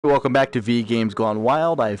Welcome back to V Games Gone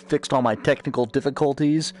Wild. I fixed all my technical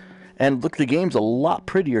difficulties, and look, the game's a lot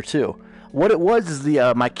prettier too. What it was is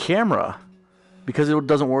the my camera, because it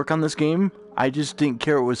doesn't work on this game. I just didn't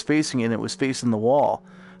care what it was facing, and it was facing the wall.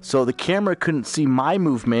 So the camera couldn't see my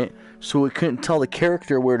movement, so it couldn't tell the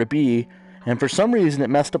character where to be. And for some reason, it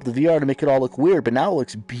messed up the VR to make it all look weird. But now it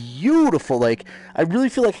looks beautiful. Like, I really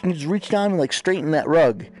feel like I can just reach down and like straighten that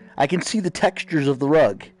rug. I can see the textures of the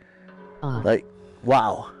rug. Like,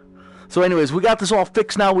 wow. So anyways, we got this all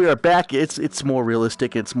fixed now. We are back. It's more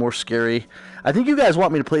realistic. It's more scary. I think you guys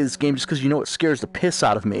want me to play this game just because you know it scares the piss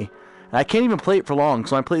out of me. And I can't even play it for long.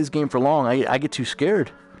 So when I play this game for long, I get too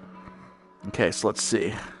scared. Okay, so let's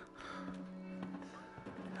see.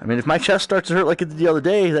 I mean, if my chest starts to hurt like it did the other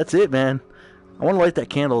day, that's it, man. I want to light that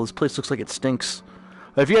candle. This place looks like it stinks.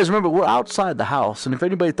 If you guys remember, we're outside the house. And if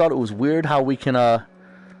anybody thought it was weird how we can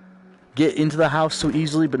get into the house so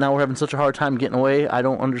easily, but now we're having such a hard time getting away, I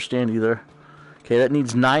don't understand either. Okay, that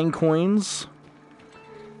needs 9 coins.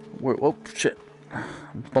 Oh, shit. I'm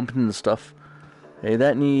bumping into stuff. Okay,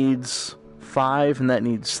 that needs 5, and that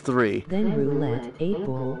needs 3. Then roulette,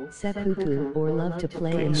 8-ball, seppuku, or love to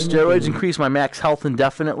play. Steroids increase my max health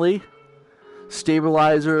indefinitely.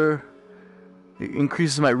 Stabilizer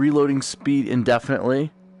increases my reloading speed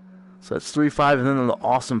indefinitely. So that's 3, 5, and then the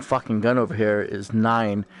awesome fucking gun over here is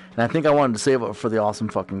 9. And I think I wanted to save it for the awesome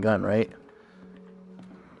fucking gun, right?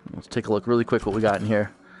 Let's take a look really quick what we got in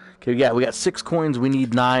here. Okay, yeah, we got 6 coins, we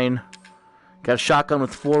need 9. Got a shotgun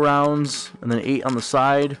with 4 rounds, and then 8 on the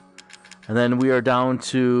side. And then we are down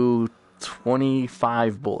to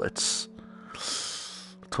 25 bullets.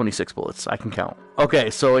 26 bullets, I can count. Okay,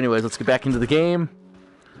 so anyways, let's get back into the game.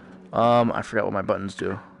 I forgot what my buttons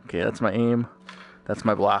do. Okay, that's my aim. That's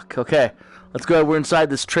my block. Okay, let's go. We're inside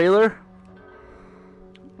this trailer.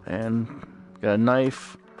 And got a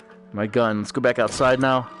knife. My gun. Let's go back outside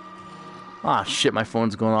now. Ah, shit, my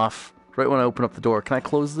phone's going off right when I open up the door. Can I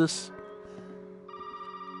close this?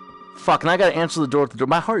 Fuck, and I gotta answer the door at the door.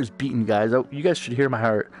 My heart is beating, guys. You guys should hear my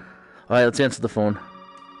heart. Alright, let's answer the phone.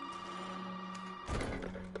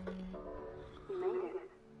 You made it.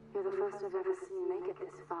 You're the first I've ever seen make it this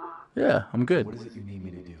far. Yeah, I'm good. What is it you need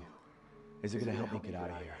me to do? Is it gonna help me get out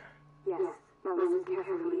of here? Yes. Now listen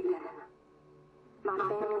carefully then. My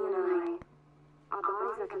family and I, our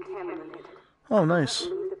bodies are contaminated. Oh, nice.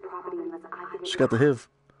 Leave the property unless I get She got the HIV.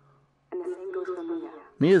 And the same goes for Mia.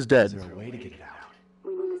 Mia's Is dead. there a way to get it out?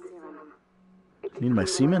 We need a serum. It Need my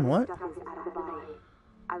semen? What? stuff is out of the body.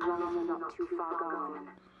 I run you're not too far gone.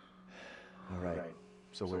 Alright,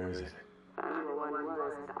 so where is it? If anyone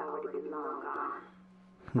was, I would be long gone.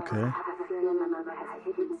 Okay. I have a feeling my mother has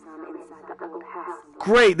hidden some inside the old house.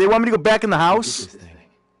 Great, they want me to go back in the Get house? this thing.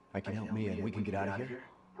 I can help me and we can get out of here?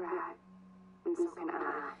 Right. And so can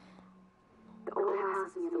I. The old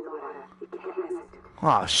house is near the water. You can't miss it.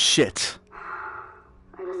 Oh, shit.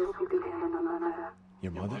 I just hope you can handle my mother.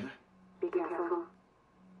 Your mother? Be careful.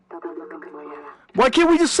 They'll be looking for you. Why can't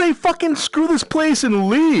we just say fucking screw this place and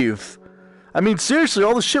leave? I mean, seriously,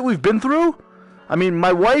 all the shit we've been through? I mean,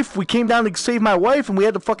 my wife, we came down to save my wife and we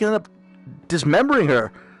had to fucking end up dismembering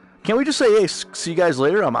her. Can't we just say, hey, see you guys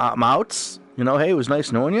later, I'm out? You know, hey, it was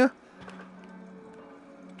nice knowing you.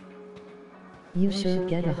 You should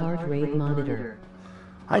get a heart rate monitor.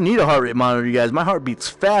 I need a heart rate monitor, you guys. My heart beats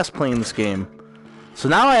fast playing this game. So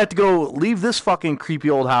now I have to go leave this fucking creepy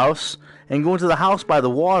old house and go into the house by the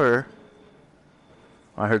water.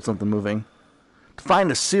 I heard something moving. To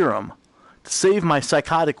find a serum. To save my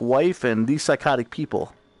psychotic wife and these psychotic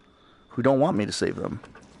people who don't want me to save them.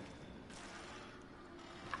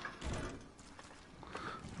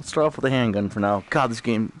 Let's start off with a handgun for now. God, this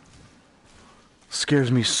game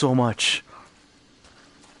scares me so much.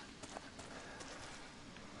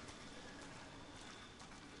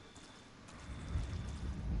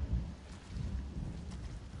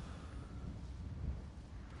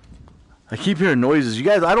 I keep hearing noises. You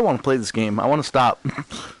guys, I don't want to play this game. I want to stop.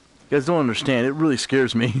 You guys don't understand. It really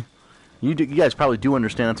scares me. You guys probably do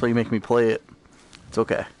understand. That's why you make me play it. It's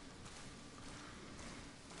okay.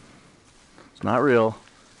 It's not real.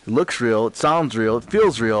 It looks real. It sounds real. It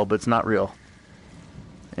feels real, but it's not real.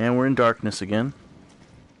 And we're in darkness again.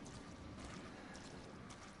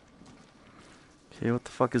 Okay, what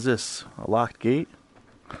the fuck is this? A locked gate?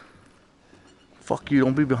 Fuck you.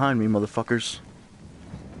 Don't be behind me, motherfuckers.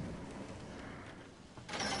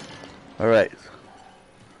 Alright.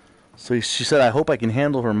 So she said, I hope I can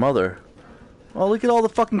handle her mother. Oh, look at all the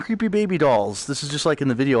fucking creepy baby dolls. This is just like in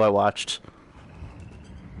the video I watched.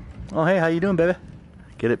 Oh, hey, how you doing, baby?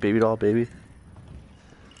 Get it, baby doll, baby?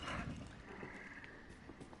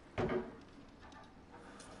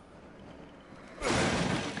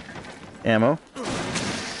 Ammo.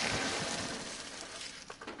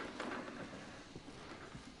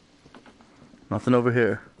 Nothing over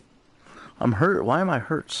here. I'm hurt. Why am I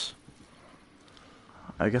hurt?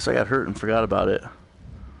 I guess I got hurt and forgot about it.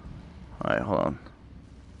 Alright, hold on.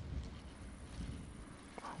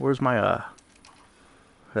 Where's my,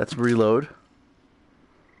 That's reload.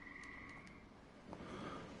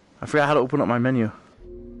 I forgot how to open up my menu.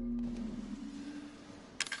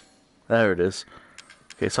 There it is.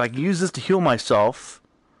 Okay, so I can use this to heal myself.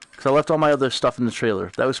 Because I left all my other stuff in the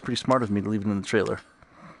trailer. That was pretty smart of me to leave it in the trailer.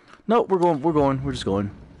 Nope, we're just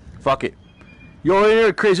going. Fuck it. You over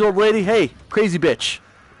here, crazy old lady? Hey, crazy bitch.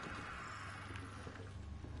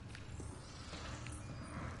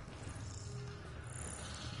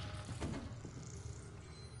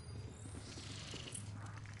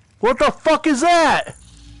 What the fuck is that?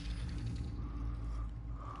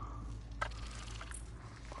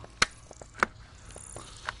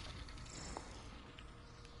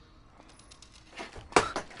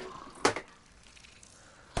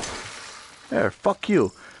 There, fuck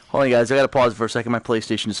you. Hold on, guys. I gotta pause for a second. My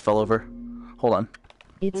PlayStation just fell over. Hold on.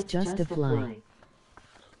 It's just a fly.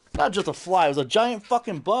 Not just a fly. It was a giant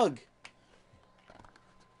fucking bug.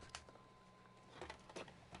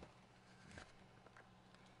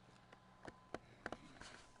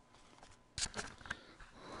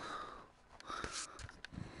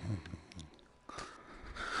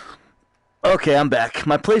 Okay, I'm back.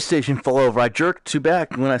 My PlayStation fell over. I jerked to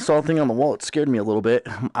back. When I saw the thing on the wall, it scared me a little bit.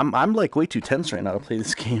 I'm like way too tense right now to play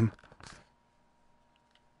this game.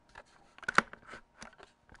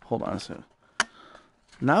 Hold on a second.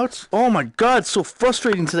 Now it's... Oh my god, it's so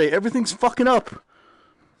frustrating today. Everything's fucking up.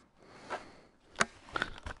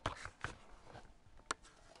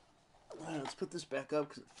 Alright, let's put this back up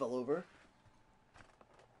because it fell over.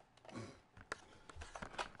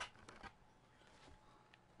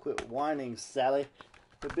 Quit whining, Sally.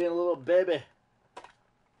 Quit being a little baby.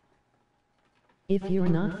 If you're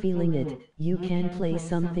not feeling it, you can play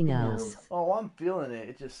something else. Oh, I'm feeling it.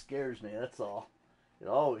 It just scares me, that's all. It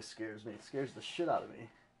always scares me. It scares the shit out of me.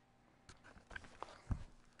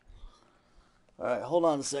 Alright, hold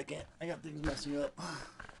on a second. I got things messing up.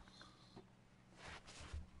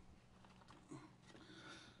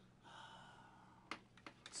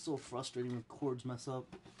 It's so frustrating when cords mess up.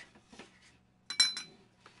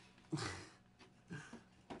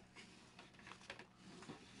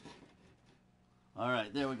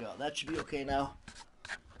 Alright, there we go. That should be okay now.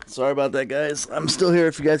 Sorry about that, guys. I'm still here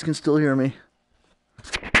if you guys can still hear me.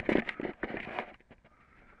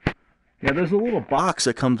 Yeah, there's a little box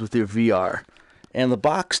that comes with your VR. And the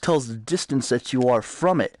box tells the distance that you are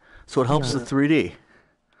from it. So it helps the 3D.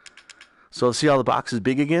 So see how the box is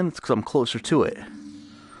big again? It's because I'm closer to it.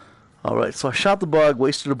 Alright, so I shot the bug,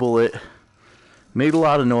 wasted a bullet. Made a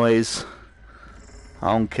lot of noise.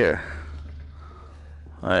 I don't care.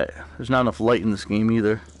 Alright, there's not enough light in this game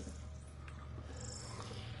either.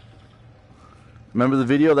 Remember the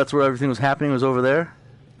video? That's where everything was happening, was over there.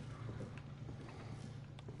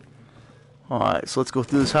 Alright, so let's go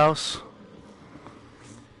through this house.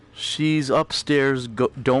 She's upstairs,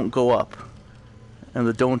 don't go up. And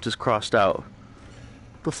the don't is crossed out.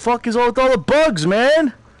 The fuck is all with all the bugs,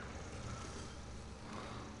 man?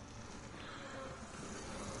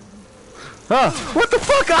 What the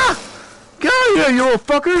fuck? Get out of here, you little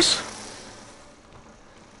fuckers!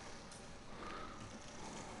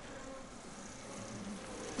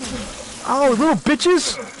 Oh, little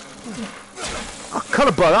bitches! I'll cut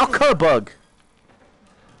a bug!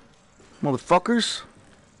 Motherfuckers.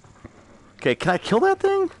 Okay, can I kill that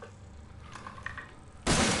thing?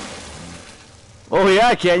 Oh yeah,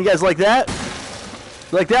 I can. You guys like that?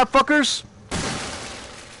 You like that, fuckers?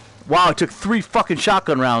 Wow, I took 3 fucking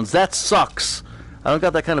shotgun rounds. That sucks. I don't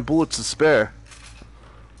got that kind of bullets to spare.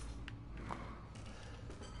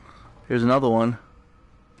 Here's another one.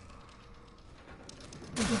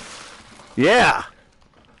 Yeah!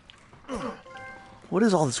 What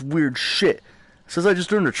is all this weird shit? It says I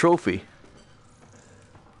just earned a trophy.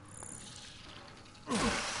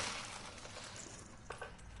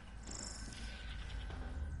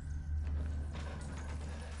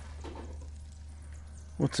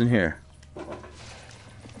 What's in here?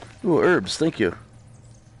 Ooh, herbs, thank you.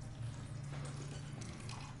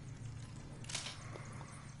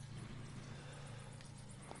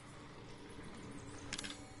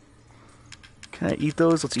 Can I eat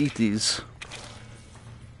those? Let's eat these.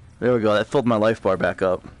 There we go, that filled my life bar back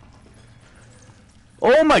up.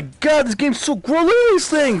 Oh my god, this game's so gross. Look at these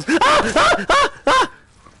things! Get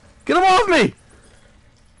them off me!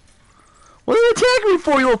 What are they attacking me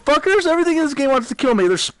for, you little fuckers? Everything in this game wants to kill me.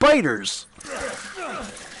 They're spiders.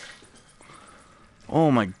 Oh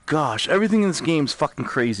my gosh, everything in this game's fucking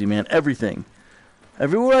crazy, man. Everything.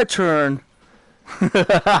 Everywhere I turn.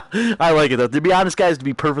 I like it though. To be honest, guys, to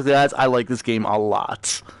be perfectly honest, I like this game a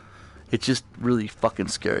lot. It's just really fucking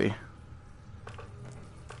scary.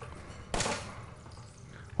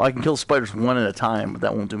 Well, I can kill spiders one at a time, but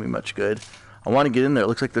that won't do me much good. I want to get in there. It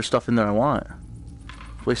looks like there's stuff in there I want.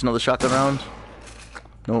 Waste another shotgun round.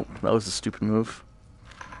 Nope, that was a stupid move.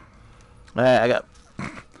 I got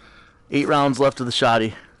 8 rounds left of the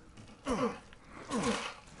shotty.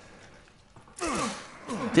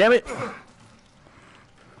 Damn it!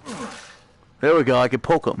 There we go, I can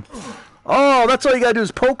poke him. Oh, that's all you gotta do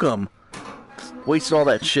is poke him. Wasted all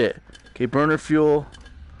that shit. Okay, burner fuel.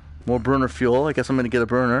 More burner fuel. I guess I'm gonna get a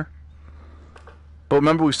burner. But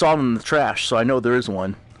remember, we saw them in the trash, so I know there is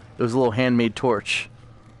one. It was a little handmade torch.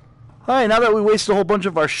 Alright, now that we wasted a whole bunch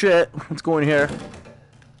of our shit, let's go in here.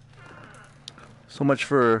 So much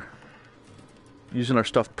for using our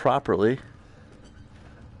stuff properly.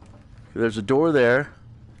 There's a door there.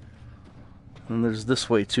 And there's this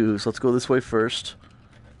way too, so let's go this way first.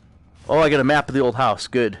 Oh, I got a map of the old house.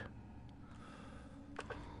 Good.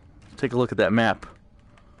 Take a look at that map.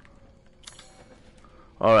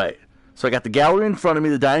 Alright, so I got the gallery in front of me,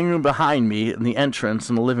 the dining room behind me, and the entrance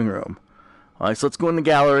and the living room. Alright, so let's go in the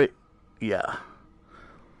gallery. Yeah.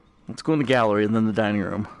 Let's go in the gallery and then the dining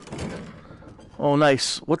room. Oh,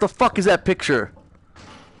 nice. What the fuck is that picture?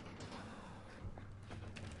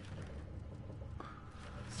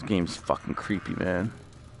 This game's fucking creepy, man.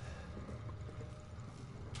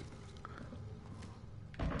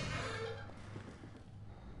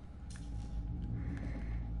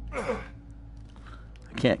 I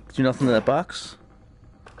can't do nothing in that box.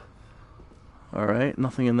 Alright,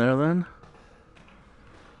 nothing in there then.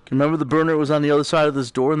 Can you remember the burner was on the other side of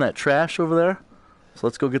this door in that trash over there? So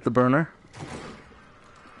let's go get the burner.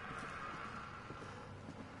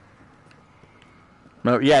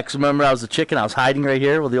 Remember, yeah, because remember I was a chicken, I was hiding right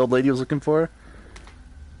here while the old lady was looking for her.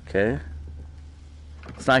 Okay.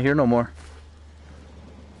 It's not here no more.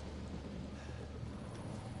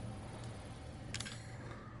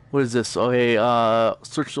 What is this? Okay,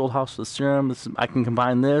 search the old house for the serum. I can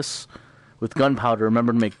combine this with gunpowder.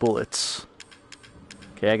 Remember to make bullets.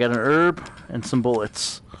 Okay, I got an herb and some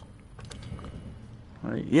bullets.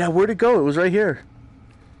 Right, yeah, where'd it go? It was right here.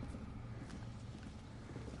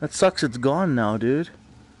 That sucks, it's gone now, dude.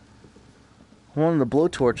 I wanted the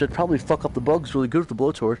blowtorch. I'd probably fuck up the bugs really good with the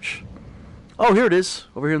blowtorch. Oh, here it is.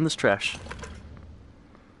 Over here in this trash.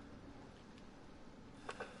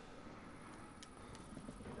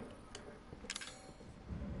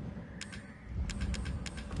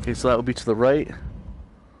 Okay, so that would be to the right.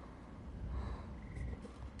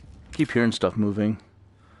 Keep hearing stuff moving.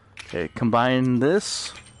 Okay, combine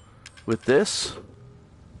this with this.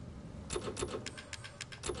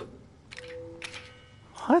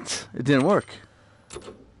 What? It didn't work.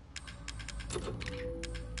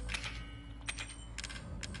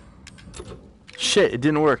 Shit, it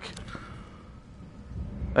didn't work.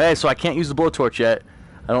 Hey, so I can't use the blowtorch yet.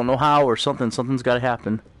 I don't know how or something. Something's got to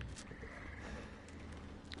happen.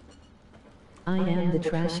 I am the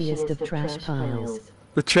trashiest of trash piles.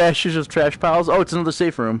 The trashiest of trash piles? Oh, it's another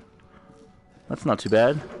safe room. That's not too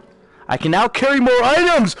bad. I can now carry more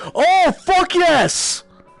items! Oh, fuck yes!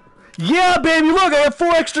 Yeah, baby, look, I have 4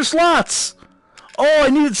 extra slots! Oh, I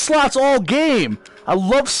needed slots all game! I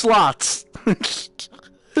love slots!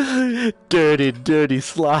 Dirty, dirty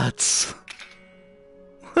slots.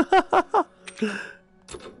 Okay,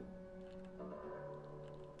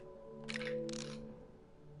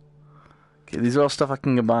 these are all stuff I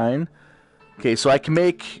can combine. Okay, so I can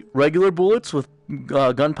make regular bullets with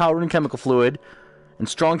gunpowder and chemical fluid, and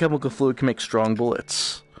strong chemical fluid can make strong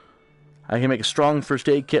bullets. I can make a strong first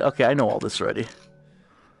aid kit. Okay, I know all this already.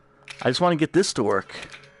 I just want to get this to work.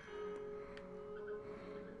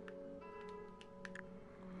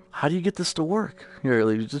 How do you get this to work?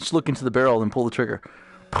 Here, just look into the barrel and pull the trigger.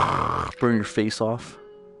 Burn your face off.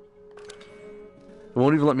 It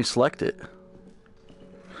won't even let me select it.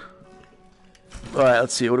 Alright,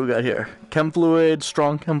 let's see. What do we got here? Chem fluid,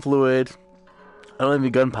 strong chem fluid. I don't have any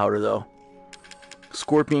gunpowder, though.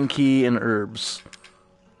 Scorpion key and herbs.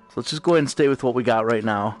 So let's just go ahead and stay with what we got right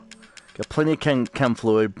now. Got plenty of chem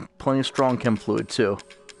fluid. Plenty of strong chem fluid, too.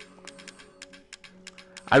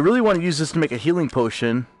 I really want to use this to make a healing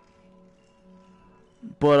potion.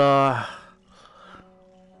 But,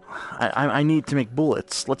 I need to make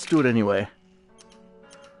bullets. Let's do it anyway.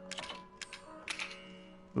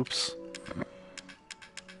 Oops.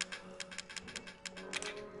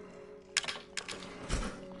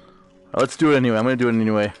 Let's do it anyway. I'm going to do it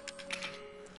anyway.